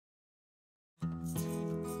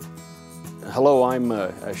Hello,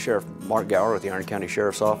 I'm Sheriff Mark Gower with the Iron County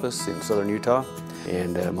Sheriff's Office in southern Utah,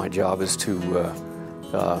 and my job is to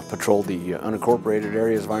patrol the unincorporated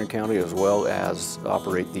areas of Iron County as well as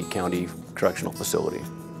operate the county correctional facility.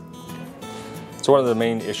 So one of the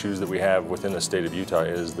main issues that we have within the state of Utah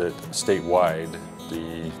is that statewide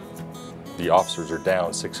the officers are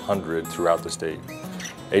down 600 throughout the state.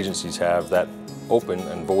 Agencies have that open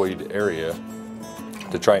and void area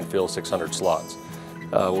to try and fill 600 slots.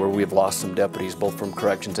 Where we've lost some deputies both from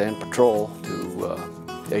corrections and patrol to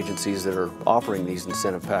agencies that are offering these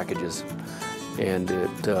incentive packages, and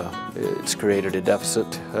it's created a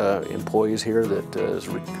deficit employees here that has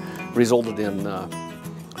resulted in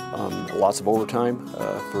lots of overtime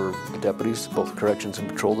for the deputies, both corrections and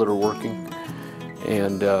patrol, that are working,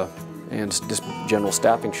 and just general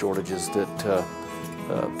staffing shortages that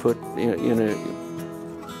put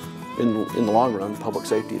in the long run, public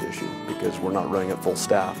safety issue, because we're not running at full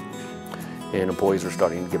staff, and employees are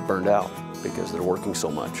starting to get burned out because they're working so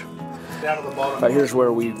much. Here's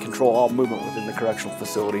where we control all movement within the correctional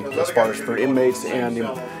facility, as far as for inmates and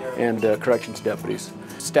corrections deputies.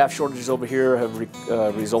 Staff shortages over here have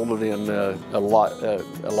resulted in a lot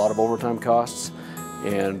of overtime costs,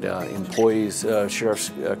 and employees,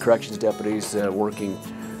 sheriff's, corrections deputies, working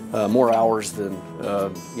more hours than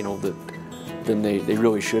than they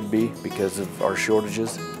really should be because of our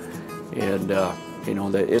shortages. And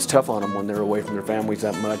it's tough on them when they're away from their families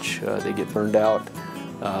that much. They get burned out.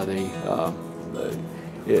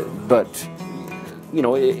 But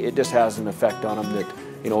it just has an effect on them that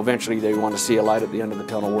eventually they want to see a light at the end of the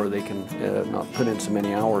tunnel where they can not put in so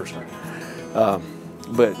many hours.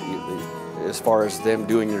 But as far as them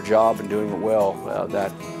doing their job and doing it well,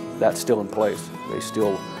 that's still in place. They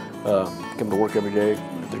still come to work every day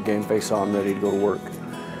with their game face on, ready to go to work.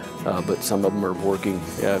 But some of them are working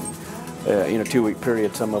in a 2-week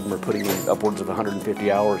period. Some of them are putting in upwards of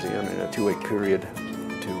 150 hours in a 2-week period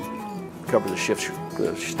to cover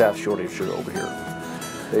the staff shortage over here.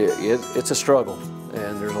 It's a struggle,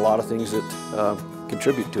 and there's a lot of things that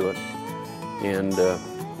contribute to it. And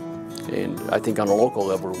I think on a local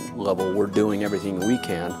level, we're doing everything we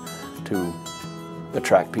can to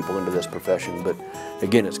attract people into this profession. But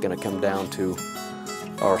again, it's going to come down to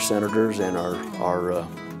our senators and our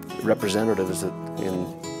representatives in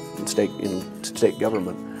state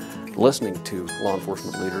government listening to law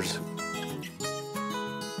enforcement leaders.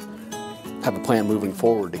 Have a plan moving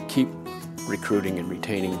forward to keep recruiting and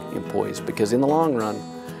retaining employees, because in the long run,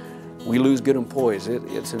 we lose good employees.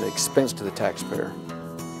 It's an expense to the taxpayer.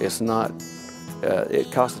 It's not.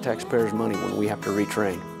 It costs the taxpayers money when we have to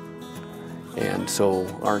retrain. And so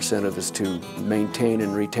our incentive is to maintain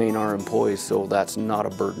and retain our employees, so that's not a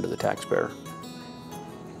burden to the taxpayer.